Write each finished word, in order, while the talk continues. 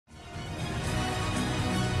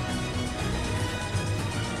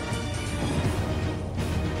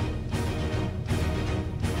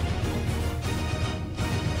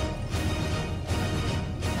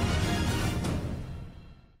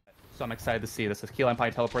So I'm excited to see this as Key Lime Pie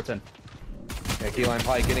teleports in. Yeah, Key Lime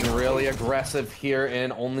Pie getting really aggressive here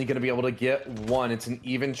and only going to be able to get one. It's an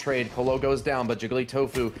even trade. Colo goes down, but Jiggly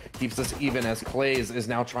Tofu keeps this even as Clays is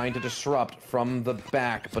now trying to disrupt from the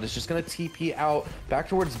back, but it's just going to TP out back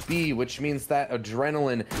towards B, which means that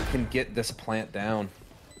Adrenaline can get this plant down.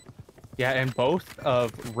 Yeah, and both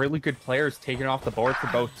of really good players taking off the board for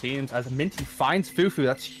both teams as Minty finds Fufu.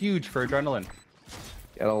 That's huge for Adrenaline.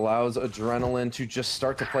 It allows Adrenaline to just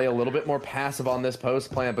start to play a little bit more passive on this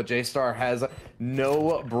post plant, but J-Star has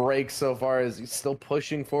no break so far as he's still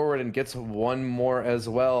pushing forward and gets one more as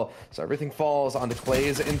well. So everything falls onto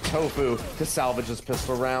Clays and Tofu to salvage this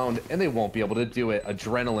pistol round, and they won't be able to do it.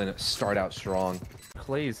 Adrenaline start out strong.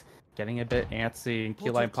 Clays getting a bit antsy, and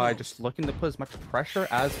Key Lime Pie just looking to put as much pressure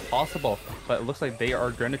as possible, but it looks like they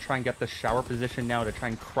are going to try and get the shower position now to try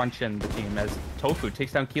and crunch in the team as Tofu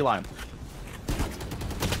takes down Key Lime.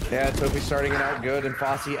 Yeah, Tofu starting it out good, and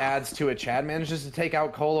Fossey adds to it. Chad manages to take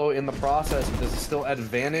out Colo in the process, but this is still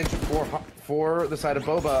advantage for the side of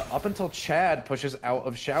Boba up until Chad pushes out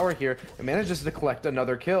of shower here and manages to collect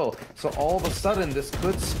another kill. So all of a sudden, this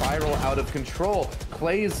could spiral out of control.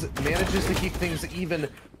 Clays manages to keep things even,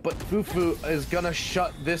 but Fufu is gonna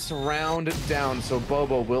shut this round down, so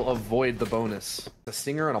Boba will avoid the bonus. A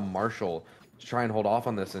Stinger and a Marshall to try and hold off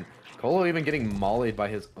on this, and Colo even getting mollied by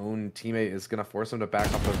his own teammate is gonna force him to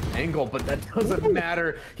back up the angle, but that doesn't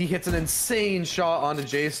matter. He hits an insane shot onto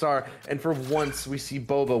J-Star, and for once we see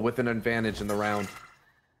Boba with an advantage in the round.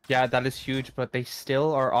 Yeah, that is huge, but they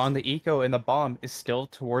still are on the eco, and the bomb is still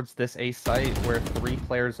towards this A site where 3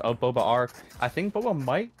 players of Boba are. I think Boba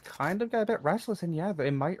might kind of get a bit restless, and yeah, they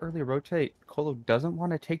might early rotate. Colo doesn't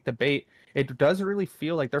want to take the bait. It does really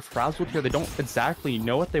feel like they're frazzled here. They don't exactly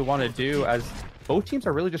know what they want to do, as both teams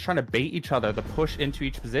are really just trying to bait each other to push into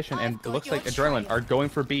each position, and it looks like Adrenaline are going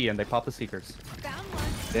for B, and they pop the Seekers.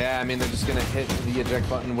 Yeah, I mean, they're just gonna hit the eject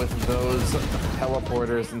button with those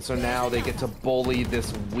teleporters, and so now they get to bully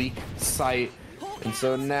this weak site. And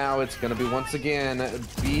so now it's gonna be once again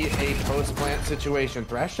be a post-plant situation.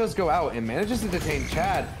 Thrash does go out and manages to detain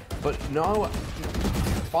Chad, but no,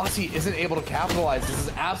 Fossey isn't able to capitalize. This is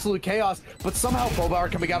absolute chaos, but somehow Boba are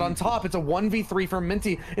coming out on top. It's a 1v3 for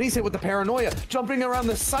Minty, and he's hit with the paranoia. Jumping around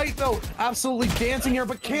the site, though, absolutely dancing here,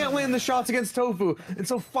 but can't land the shots against Tofu. And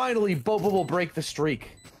so finally, Boba will break the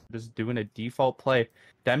streak. Just doing a default play.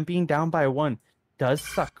 Them being down by 1 does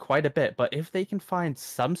suck quite a bit, but if they can find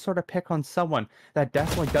some sort of pick on someone, that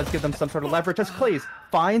definitely does give them some sort of leverage. As Clays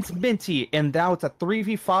finds Minty, and now it's a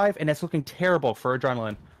 3v5, and it's looking terrible for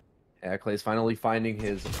Adrenaline. Yeah, Clay's finally finding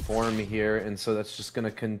his form here, and so that's just going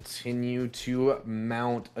to continue to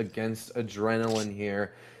mount against Adrenaline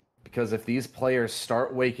here. Because if these players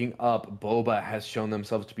start waking up, Boba has shown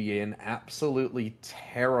themselves to be an absolutely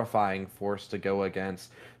terrifying force to go against.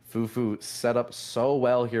 Fufu set up so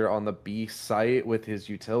well here on the B site with his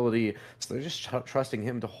utility, so they're just trusting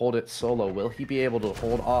him to hold it solo. Will he be able to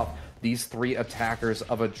hold off these 3 attackers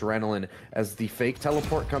of Adrenaline as the fake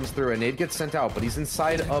teleport comes through? A nade gets sent out, but he's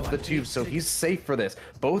inside of the tube, so he's safe for this.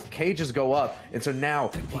 Both cages go up, and so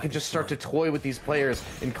now he can just start to toy with these players,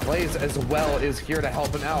 and Clays as well is here to help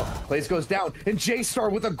him out. Clays goes down, and J-Star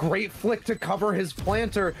with a great flick to cover his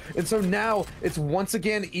planter, and so now it's once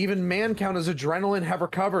again even man count as Adrenaline have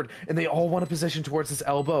recovered, and they all want to position towards this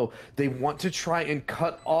elbow. They want to try and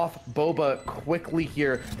cut off Boba quickly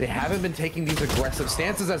here. They haven't been taking these aggressive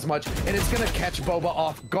stances as much, and it's gonna catch Boba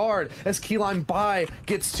off guard as Key Lime Pie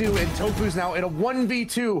gets 2, and Tofu's now in a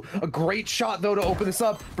 1v2. A great shot though to open this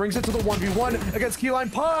up, brings it to the 1v1 against Key Lime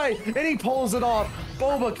Pie, and he pulls it off.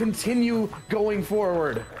 Boba continue going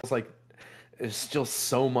forward. It's like there's still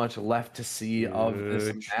so much left to see of this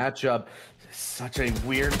matchup. Such a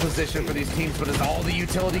weird position for these teams, but as all the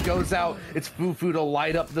utility goes out, it's Fufu to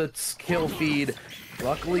light up the kill feed.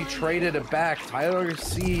 Luckily traded it back. Tyler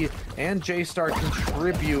C and J-Star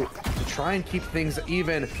contribute to try and keep things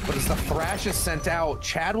even, but as the thrash is sent out,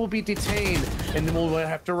 Chad will be detained, and then we'll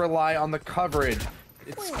have to rely on the coverage.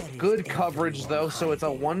 It's good coverage though, so it's a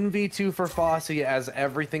 1v2 for Fossey as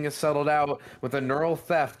everything is settled out. With a neural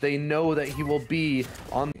theft, they know that he will be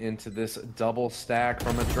on into this double stack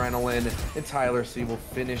from Adrenaline, and Tyler C will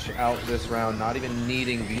finish out this round, not even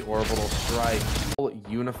needing the orbital strike.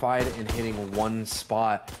 Unified and hitting 1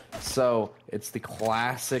 spot. So it's the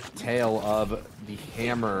classic tale of the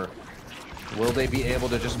hammer. Will they be able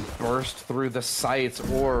to just burst through the sights,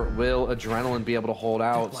 or will Adrenaline be able to hold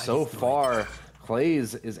out? So far,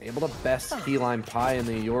 Clays is able to best Key Lime Pie in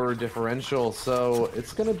the Euro differential, so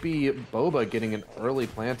it's going to be Boba getting an early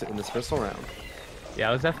plant in this pistol round. Yeah,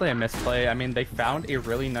 it was definitely a misplay. I mean, they found a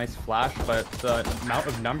really nice flash, but the amount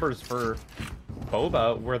of numbers for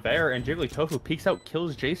BOBA were there, and Jiggly Tofu peeks out,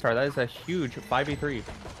 kills J-Star. That is a huge 5v3.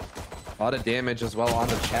 A lot of damage as well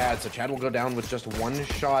onto Chad, so Chad will go down with just one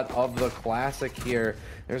shot of the classic here.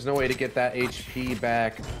 There's no way to get that HP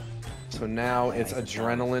back. So now it's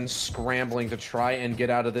Adrenaline scrambling to try and get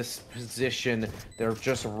out of this position. They're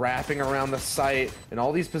just wrapping around the site, and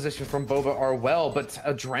all these positions from BOBA are well, but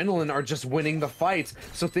Adrenaline are just winning the fight.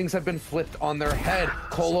 So things have been flipped on their head.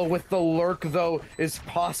 Colo with the lurk, though, is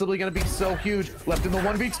possibly going to be so huge. Left in the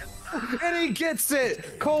 1v2. And he gets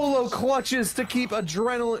it! Colo clutches to keep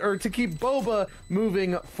Adrenaline, or to keep BOBA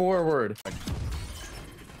moving forward.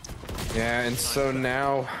 Yeah, and so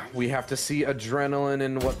now we have to see Adrenaline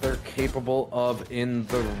and what they're capable of in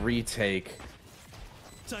the retake.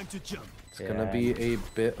 Time to jump. It's gonna be a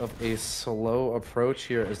bit of a slow approach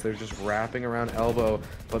here as they're just wrapping around elbow,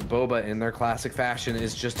 but BOBA in their classic fashion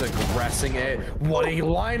is just aggressing it. What a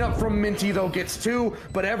lineup from Minty, though, gets two,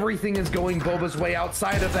 but everything is going BOBA's way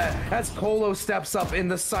outside of that as Colo steps up in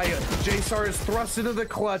the site. J-Star is thrust into the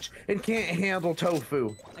clutch and can't handle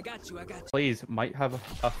Tofu. I got you. Plays might have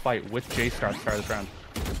a fight with J-Star at the start of this round.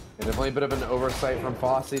 And definitely a bit of an oversight from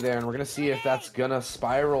Fossey there, and we're going to see if that's going to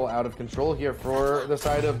spiral out of control here for the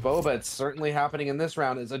side of BOBA. It's certainly happening in this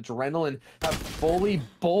round as Adrenaline have fully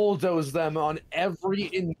bulldozed them on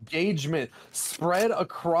every engagement, spread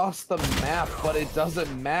across the map, but it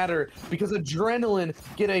doesn't matter because Adrenaline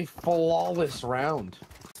get a flawless round.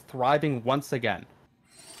 Thriving once again.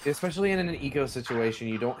 Especially in an eco situation,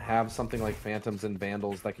 you don't have something like Phantoms and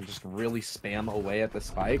Vandals that can just really spam away at the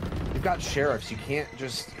spike. You've got Sheriffs, you can't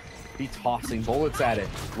just be tossing bullets at it.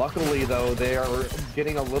 Luckily, though, they are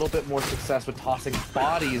getting a little bit more success with tossing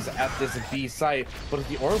bodies at this B site. But if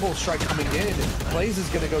the Orbital Strike coming in, Blaze is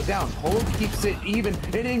going to go down. Colo keeps it even,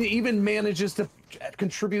 and it even manages to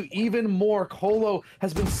contribute even more. Colo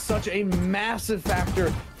has been such a massive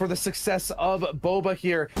factor for the success of BOBA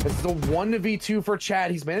here. It's the 1v2 for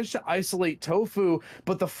Chad. He's managed to isolate Tofu,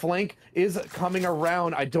 but the flank is coming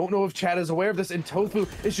around. I don't know if Chad is aware of this, and Tofu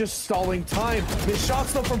is just stalling time. His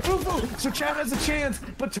shots though from Fufu, so Chad has a chance,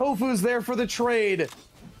 but Tofu's there for the trade.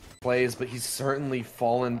 Plays, but he's certainly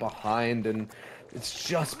fallen behind, and it's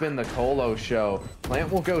just been the Colo show.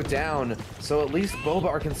 Plant will go down, so at least BOBA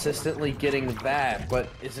are consistently getting that, but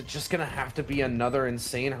is it just gonna have to be another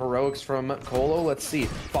insane heroics from Colo? Let's see.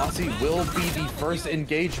 Fossey will be the first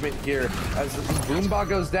engagement here as the Boomba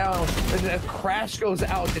goes down, and a Crash goes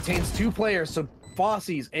out, detains two players, so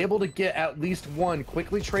Fossey's able to get at least one.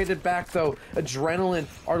 Quickly traded back, though. Adrenaline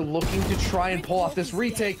are looking to try and pull off this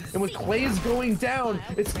retake, and with Clays going down,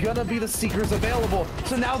 it's gonna be the Seekers available.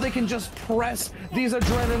 So now they can just press these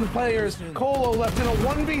Adrenaline players. Colo left in a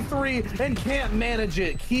 1v3 and can't manage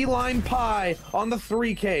it. Keyline Pie on the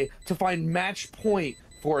 3K to find match point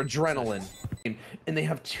for Adrenaline. And they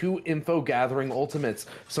have two info gathering ultimates.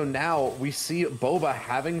 So now we see BOBA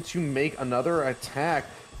having to make another attack,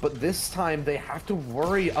 but this time they have to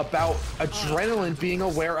worry about Adrenaline being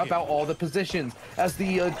aware about all the positions. As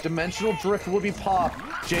the Dimensional Drift will be popped,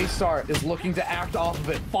 J-Star is looking to act off of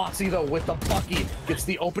it. Fossey, though, with the Bucky, gets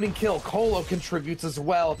the opening kill. Colo contributes as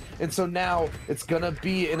well, and so now it's gonna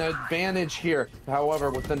be an advantage here. However,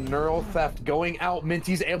 with the Neural Theft going out,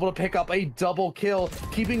 Minty's able to pick up a double kill,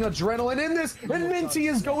 keeping Adrenaline in this, and Minty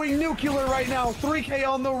is going nuclear right now. 3K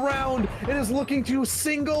on the round, and is looking to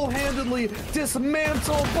single-handedly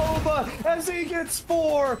dismantle BOBA as he gets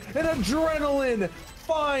 4, and Adrenaline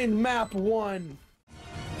find map 1.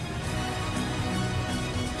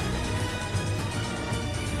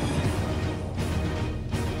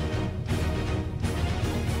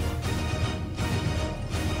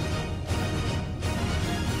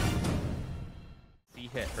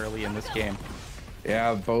 Hit early in this game.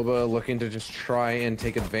 Yeah, BOBA looking to just try and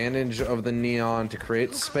take advantage of the Neon to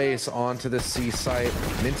create space onto the C site.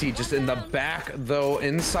 Minty just in the back, though,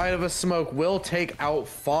 inside of a smoke, will take out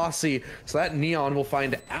Fossey. So that Neon will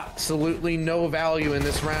find absolutely no value in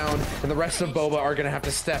this round, and the rest of BOBA are going to have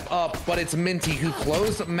to step up. But it's Minty who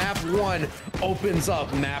closed map 1, opens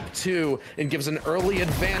up map 2, and gives an early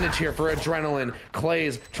advantage here for Adrenaline.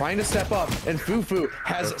 Clays trying to step up, and Fufu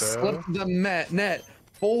has slipped the net.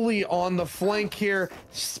 Fully on the flank here.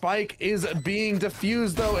 Spike is being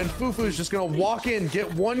defused, though, and Fufu's just gonna walk in,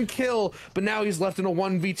 get one kill, but now he's left in a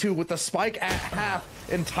 1v2 with the Spike at half,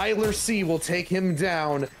 and Tyler C will take him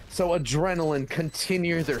down. So Adrenaline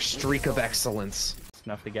continue their streak of excellence. It's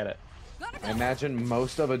enough to get it. I imagine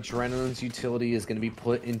most of Adrenaline's utility is going to be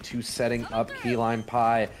put into setting up Key Lime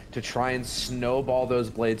Pie to try and snowball those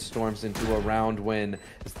Blade Storms into a round win.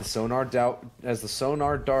 As the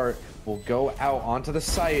sonar dart will go out onto the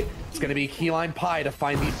site, it's going to be Key Lime Pie to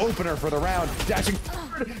find the opener for the round. Dashing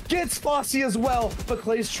forward, gets Fossey as well, but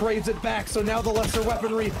Clays trades it back. So now the lesser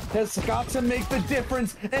weaponry has got to make the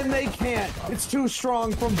difference, and they can't. It's too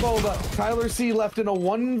strong from BOBA. Tyler C left in a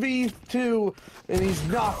 1v2, and he's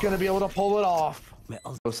not going to be able to pull it off.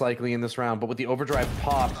 Most likely in this round, but with the overdrive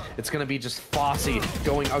pop, it's going to be just Fossey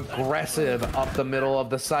going aggressive up the middle of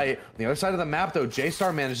the site. On the other side of the map, though,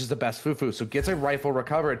 J-Star manages the best Fufu, so gets a rifle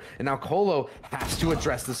recovered, and now Colo has to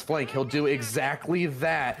address this flank. He'll do exactly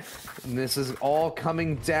that, and this is all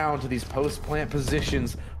coming down to these post-plant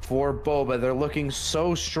positions for BOBA. They're looking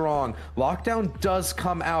so strong. Lockdown does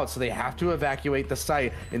come out, so they have to evacuate the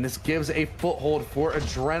site, and this gives a foothold for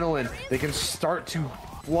Adrenaline. They can start to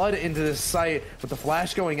flood into this site. With the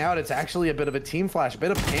flash going out, it's actually a bit of a team flash, a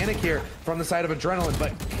bit of panic here from the side of Adrenaline,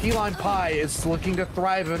 but Key Lime Pie is looking to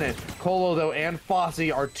thrive in it. Colo, though, and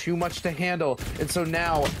Fossey are too much to handle, and so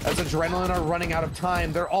now, as Adrenaline are running out of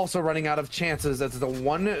time, they're also running out of chances. As the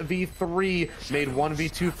 1v3 made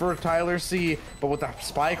 1v2 for Tyler C, but with the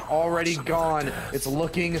spike already gone, it's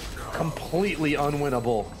looking completely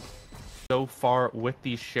unwinnable. So far with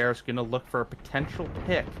these shares, gonna look for a potential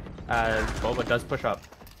pick as BOBA does push up.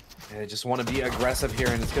 They just want to be aggressive here,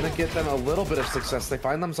 and it's going to get them a little bit of success. They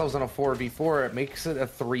find themselves on a 4v4. It makes it a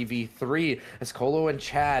 3v3 as Colo and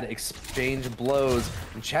Chad exchange blows,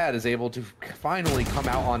 and Chad is able to finally come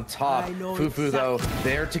out on top. Fufu, though,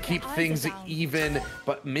 there to keep things even,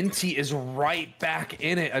 but Minty is right back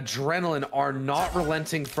in it. Adrenaline are not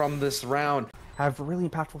relenting from this round. Have really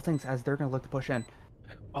impactful things as they're gonna look to push in.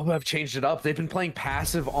 Oh, I've changed it up. They've been playing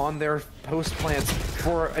passive on their post plants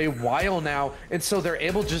for a while now, and so they're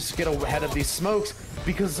able to just get ahead of these smokes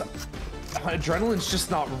because Adrenaline's just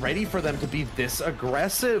not ready for them to be this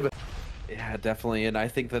aggressive. Yeah, definitely, and I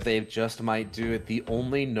think that they just might do it. The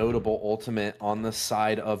only notable ultimate on the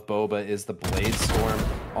side of BOBA is the Blade Storm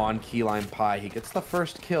on Key Lime Pie. He gets the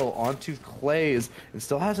first kill onto Clays and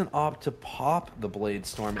still has an opt to pop the Blade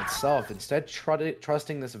Storm itself, instead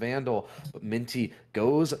trusting this Vandal, but Minty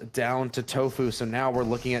goes down to Tofu. So now we're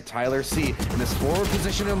looking at Tyler C in this forward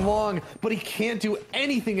position and long, but he can't do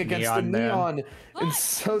anything against the Neon. And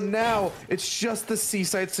so now it's just the C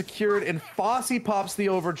site secured, and Fossey pops the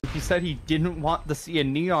overdrive. He said he didn't want to see a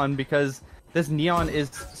Neon because this Neon is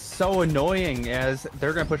so annoying as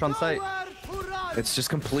they're gonna push on site. It's just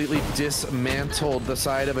completely dismantled the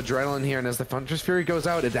side of Adrenaline here, and as the Thunder's Fury goes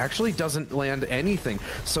out, it actually doesn't land anything.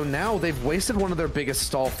 So now they've wasted one of their biggest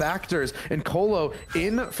stall factors, and Colo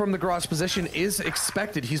in from the garage position is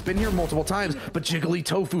expected. He's been here multiple times, but Jiggly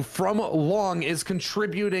Tofu from long is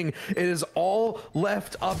contributing. It is all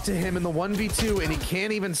left up to him in the 1v2, and he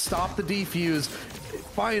can't even stop the defuse.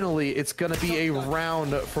 Finally, it's gonna be a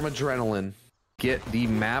round from Adrenaline. Get the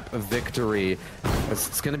map victory.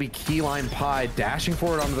 It's going to be Key Lime Pie dashing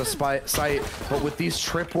forward onto the site, but with these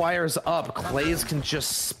tripwires up, Clays can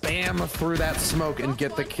just spam through that smoke and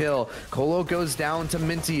get the kill. Colo goes down to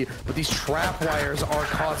Minty, but these trap wires are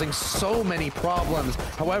causing so many problems.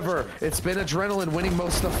 However, it's been Adrenaline winning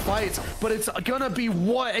most of the fights, but it's gonna be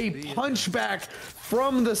what a punchback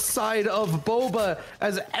from the side of BOBA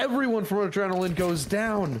as everyone from Adrenaline goes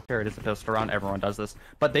down. Sure, it is a pistol round, everyone does this,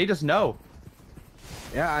 but they just know.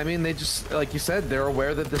 Yeah, I mean, they just, like you said, they're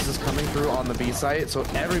aware that this is coming through on the B site, so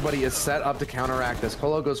everybody is set up to counteract this.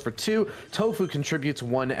 Colo goes for 2, Tofu contributes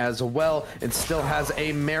 1 as well, and still has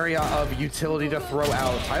a myriad of utility to throw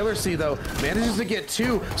out. Tyler C, though, manages to get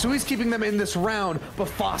 2, so he's keeping them in this round, but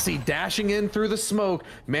Fossey, dashing in through the smoke,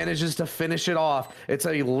 manages to finish it off. It's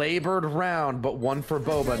a labored round, but one for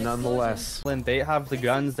BOBA nonetheless. They have the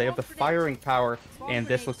guns, they have the firing power, and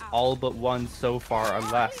this looks all but won so far,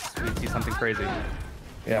 unless we see something crazy.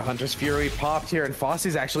 Yeah, Hunter's Fury popped here, and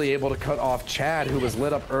Fossey's actually able to cut off Chad, who was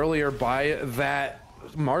lit up earlier by that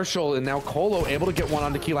Marshall, and now Colo able to get one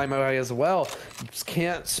onto Key Lime Pie as well. Just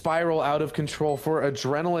can't spiral out of control for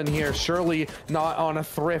Adrenaline here. Surely not on a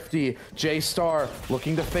Thrifty. J-Star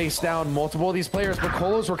looking to face down multiple of these players, but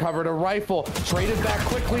Colo's recovered a rifle. Traded back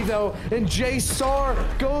quickly, though, and J-Star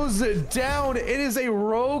goes down. It is a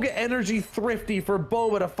rogue energy Thrifty for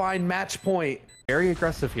BOBA to find match point. Very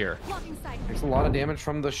aggressive here. There's a lot of damage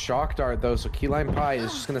from the shock dart, though, so Key Lime Pie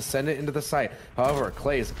is just going to send it into the site. However,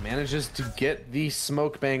 Clays manages to get the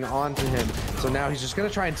smoke bang onto him. So now he's just going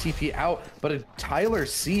to try and TP out, but a Tyler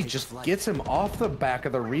C just gets him off the back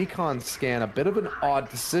of the recon scan. A bit of an odd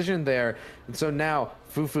decision there. And so now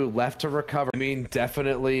Fufu left to recover. I mean,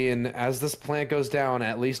 definitely, and as this plant goes down,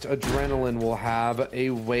 at least Adrenaline will have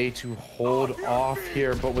a way to hold off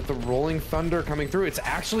here. But with the rolling thunder coming through, it's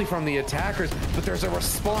actually from the attackers, but there's a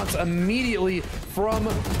response immediately from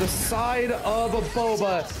the side of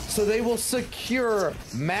BOBA. So they will secure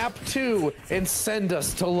map 2 and send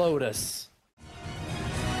us to Lotus.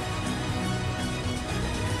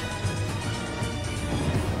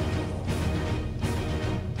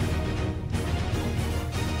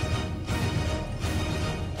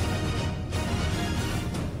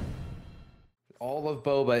 All of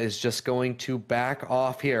BOBA is just going to back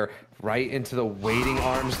off here, right into the waiting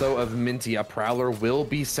arms, though, of Minty. A Prowler will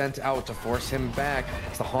be sent out to force him back.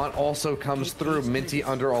 As the Haunt also comes through, Minty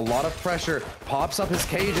under a lot of pressure, pops up his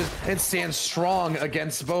cages, and stands strong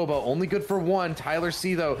against BOBA. Only good for one. Tyler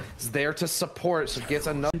C, though, is there to support, so gets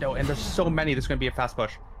another. And there's so many, there's going to be a fast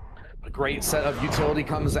push. A great set of utility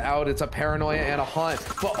comes out. It's a Paranoia and a Haunt,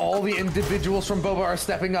 but all the individuals from BOBA are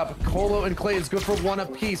stepping up. Colo and Clay is good for one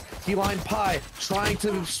apiece. Keyline Pi trying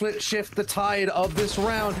to shift the tide of this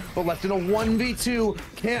round, but left in a 1v2,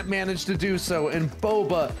 can't manage to do so, and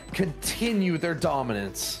BOBA continue their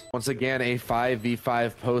dominance. Once again, a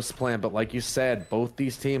 5v5 post plan, but like you said, both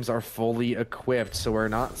these teams are fully equipped, so we're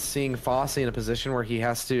not seeing Fossey in a position where he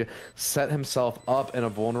has to set himself up in a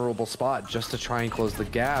vulnerable spot just to try and close the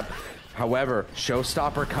gap. However,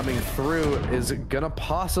 Showstopper coming through is gonna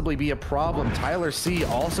possibly be a problem. Tyler C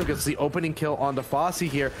also gets the opening kill onto Fossey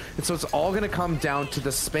here, and so it's all gonna come down to the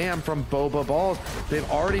spam from BOBA Balls. They've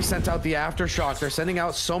already sent out the Aftershock. They're sending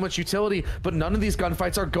out so much utility, but none of these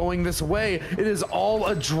gunfights are going this way. It is all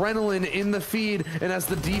Adrenaline in the feed, and as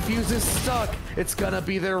the defuse is stuck, it's gonna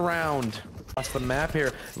be their round. Across the map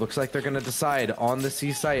here, looks like they're going to decide on the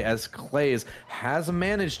C site, as Clays has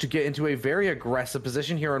managed to get into a very aggressive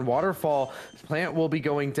position here in Waterfall. Plant will be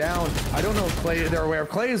going down. I don't know if they're aware of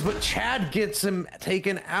Clays, but Chad gets him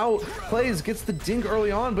taken out. Clays gets the dink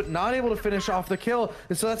early on, but not able to finish off the kill,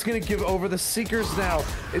 and so that's going to give over the Seekers now.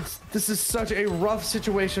 This is such a rough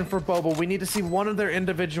situation for BOBA. We need to see one of their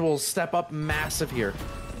individuals step up massive here.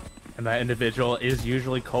 And that individual is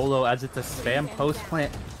usually Colo, as it's a spam post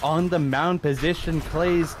plant on the mound position.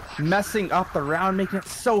 Clay's messing up the round, making it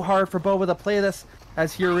so hard for BOBA to play this,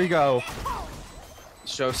 as here we go.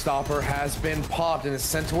 Showstopper has been popped and is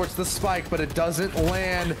sent towards the spike, but it doesn't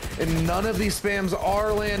land, and none of these spams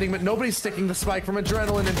are landing, but nobody's sticking the spike from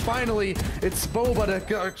Adrenaline, and finally it's BOBA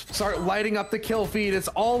to start lighting up the kill feed. It's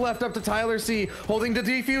all left up to Tyler C, holding the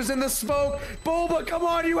defuse in the smoke. BOBA, come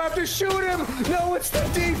on, you have to shoot him. No, it's the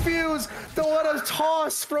defuse. Don't let us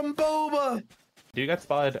toss from BOBA. Dude got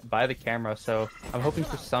spotted by the camera, so I'm hoping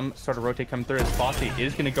for some sort of rotate come through, as Fossey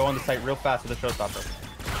is going to go on the site real fast with the Showstopper.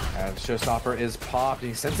 And Showstopper is popped,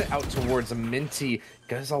 and he sends it out towards Minty.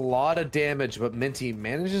 Does a lot of damage, but Minty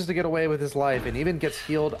manages to get away with his life and even gets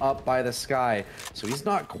healed up by the sky. So he's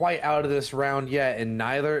not quite out of this round yet, and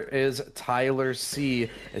neither is Tyler C,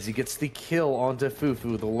 as he gets the kill onto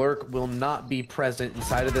Fufu. The lurk will not be present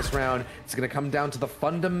inside of this round. It's going to come down to the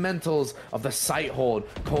fundamentals of the site hold.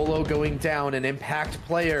 Colo going down, an impact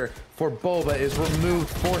player for BOBA is removed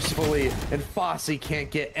forcefully, and Fossey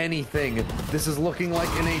can't get anything. This is looking like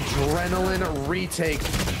an Adrenaline retake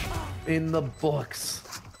in the books.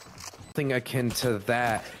 Something akin to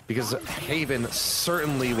that, because Haven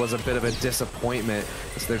certainly was a bit of a disappointment.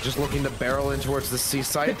 So they're just looking to barrel in towards the C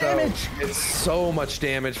site, though. It's so much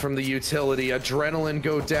damage from the utility. Adrenaline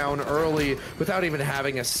go down early without even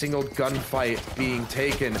having a single gunfight being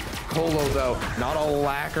taken. Colo, though, not a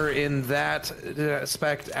lacquer in that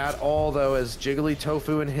aspect at all, though, as Jiggly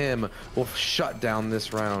Tofu and him will shut down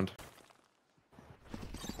this round.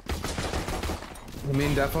 I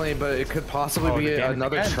mean, definitely, but it could possibly be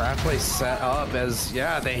another trap play set up, as,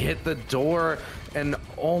 yeah, they hit the door, and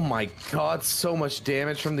oh my god, so much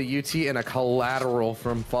damage from the UT, and a collateral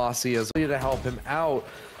from Fossey as to help him out,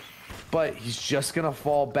 but he's just gonna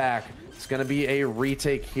fall back. It's going to be a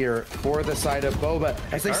retake here for the side of BOBA,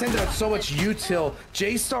 as they send out so much util.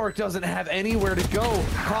 J-Star doesn't have anywhere to go,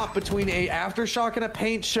 caught between a Aftershock and a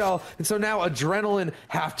paint shell, and so now Adrenaline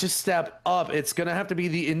have to step up. It's going to have to be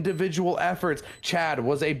the individual efforts. Chad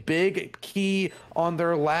was a big key on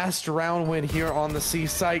their last round win here on the C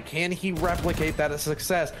site. Can he replicate that as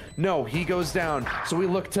success? No, he goes down. So we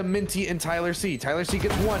look to Minty and Tyler C. Tyler C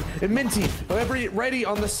gets one, and Minty, ready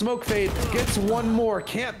on the smoke fade, gets one more.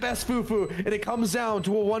 Can't best Fufu Fufu, and it comes down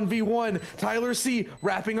to a 1v1. Tyler C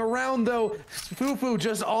wrapping around though. Fufu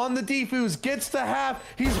just on the defuse, gets the half.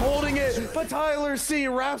 He's holding it, but Tyler C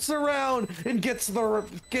wraps around and gets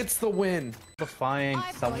the win. To find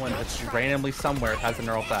someone that's randomly somewhere has a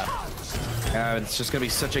neural theft. It's just gonna be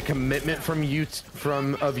such a commitment from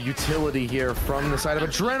utility here from the side of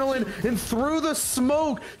Adrenaline, and through the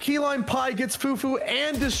smoke, Keyline Pie gets Fufu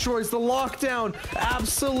and destroys the lockdown.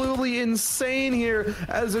 Absolutely insane here,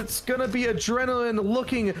 as it's gonna be Adrenaline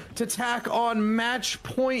looking to tack on match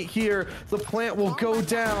point here. The plant will go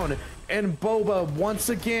down, and BOBA once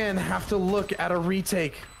again have to look at a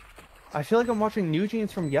retake. I feel like I'm watching New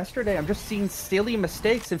Jeans from yesterday. I'm just seeing silly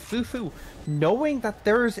mistakes, and Fufu, knowing that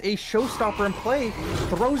there's a showstopper in play,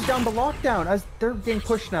 throws down the lockdown as they're getting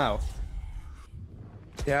pushed now.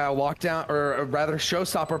 Yeah, lockdown, or rather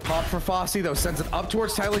showstopper pop for Fossey though, sends it up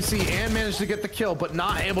towards Tyler C and managed to get the kill, but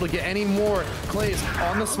not able to get any more. Clay's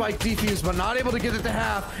on the spike defuse, but not able to get it to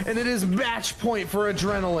half, and it is match point for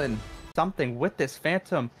Adrenaline. Something with this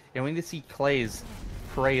Phantom, and we need to see Clay's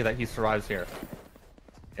pray that he survives here.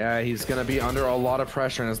 Yeah, he's going to be under a lot of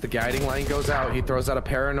pressure, and as the guiding line goes out, he throws out a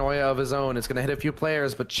paranoia of his own. It's going to hit a few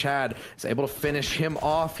players, but Chad is able to finish him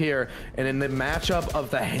off here. And in the matchup of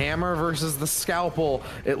the hammer versus the scalpel,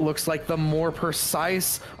 it looks like the more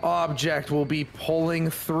precise object will be pulling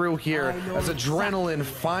through here. As Adrenaline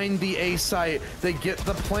find the A site, they get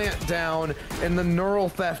the plant down, and the neural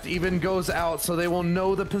theft even goes out, so they will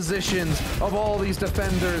know the positions of all these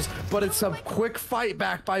defenders. But it's a quick fight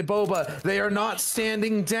back by BOBA. They are not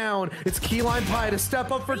standing down. It's Keyline Pie to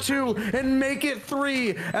step up for 2 and make it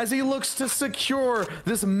 3 as he looks to secure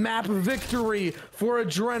this map victory for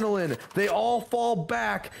Adrenaline. They all fall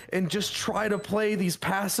back and just try to play these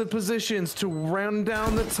passive positions to run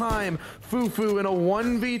down the time. Fufu in a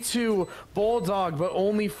 1v2 Bulldog, but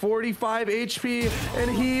only 45 HP,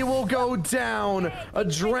 and he will go down.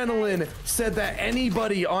 Adrenaline said that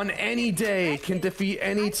anybody on any day can defeat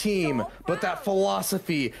any team, but that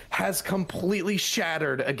philosophy has completely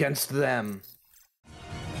shattered against them.